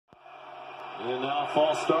And now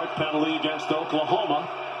false start penalty against Oklahoma.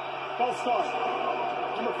 False start.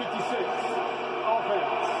 Number 56.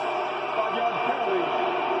 Offense. 5-yard penalty.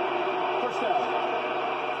 First down.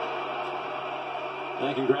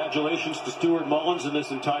 And congratulations to Stuart Mullins and this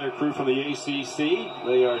entire crew from the ACC.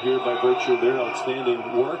 They are here by virtue of their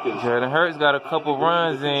outstanding work. Jalen Hurts got a couple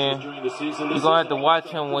runs in. You're going to have to watch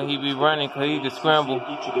him when he be running because he can scramble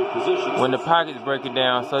when the pocket's breaking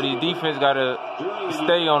down. So the defense got to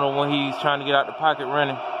stay on him when he's trying to get out the pocket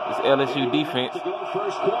running. It's LSU defense.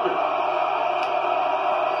 First quarter.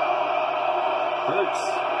 Hurts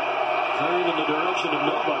turned in the direction of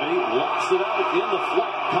nobody. Locks it out in the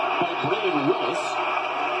flat. Caught by Brandon Willis.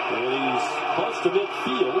 And he's close to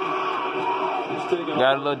midfield.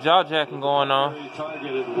 Got a little jaw jacking going on.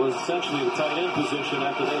 Targeted was essentially the tight end position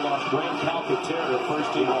after they lost Graham Calcaterra,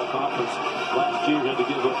 first team all conference last year. Had to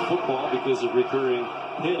give up football because of recurring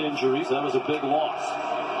head injuries. That was a big loss.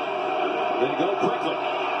 They go quickly.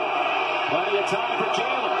 Plenty of time for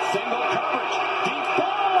Jalen. Single coverage. Deep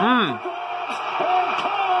ball. And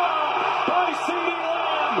caught by C.D.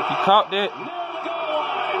 Lamb. He caught that.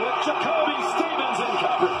 Jacoby Stevens in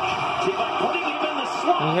coverage. Putting him in the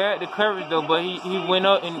slot. He had the coverage though, but he went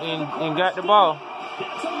up and got the ball.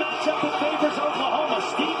 That's a matchup that favors Oklahoma.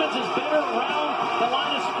 Stevens is better around the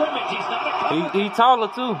line of scrimmage. He's not a cover. He taller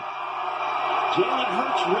too. Jalen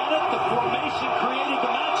Hurts read it. The formation created the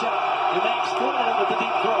matchup, and they exploited it with the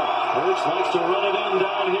deep throw. Hurts likes to run it in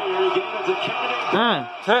down here. He gave it to Kennedy.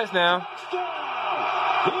 Touchdown.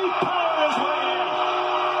 He powered his way in.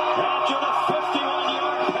 After the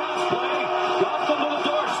 51-yard pass play, got them to the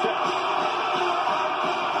doorstep.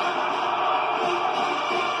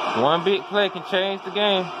 One big play can change the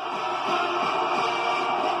game.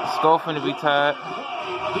 Score finna be tied.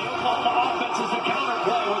 The Oklahoma offense is a counter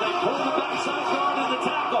play where they pull the backside guard in the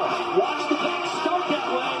tackle. Watch the back start that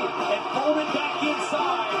way and fold it back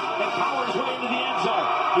inside and power his way into the end zone.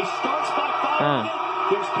 He starts by following it.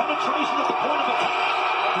 There's penetration at the point of attack.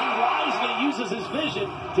 He wisely uses his vision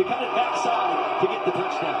to cut it backside to get the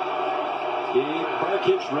touchdown. Gabe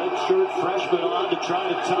Barkich, redshirt freshman, on to try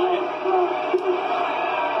to tie it.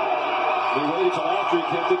 He waited till after he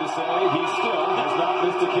kicked it to say he still has not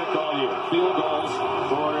missed a kick all year. Field goals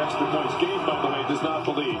or extra points. Gabe, by the way, does not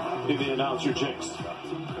believe in the announcer jinx.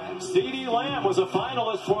 C.D. Lamb was a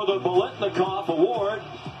finalist for the Biletnikoff Award.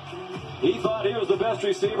 He thought he was the best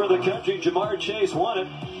receiver in the country. Jamar Chase won it.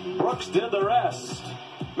 Brooks did the rest.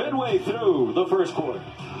 Midway through the first quarter.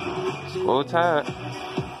 Score tied.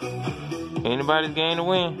 Anybody's game to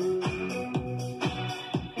win.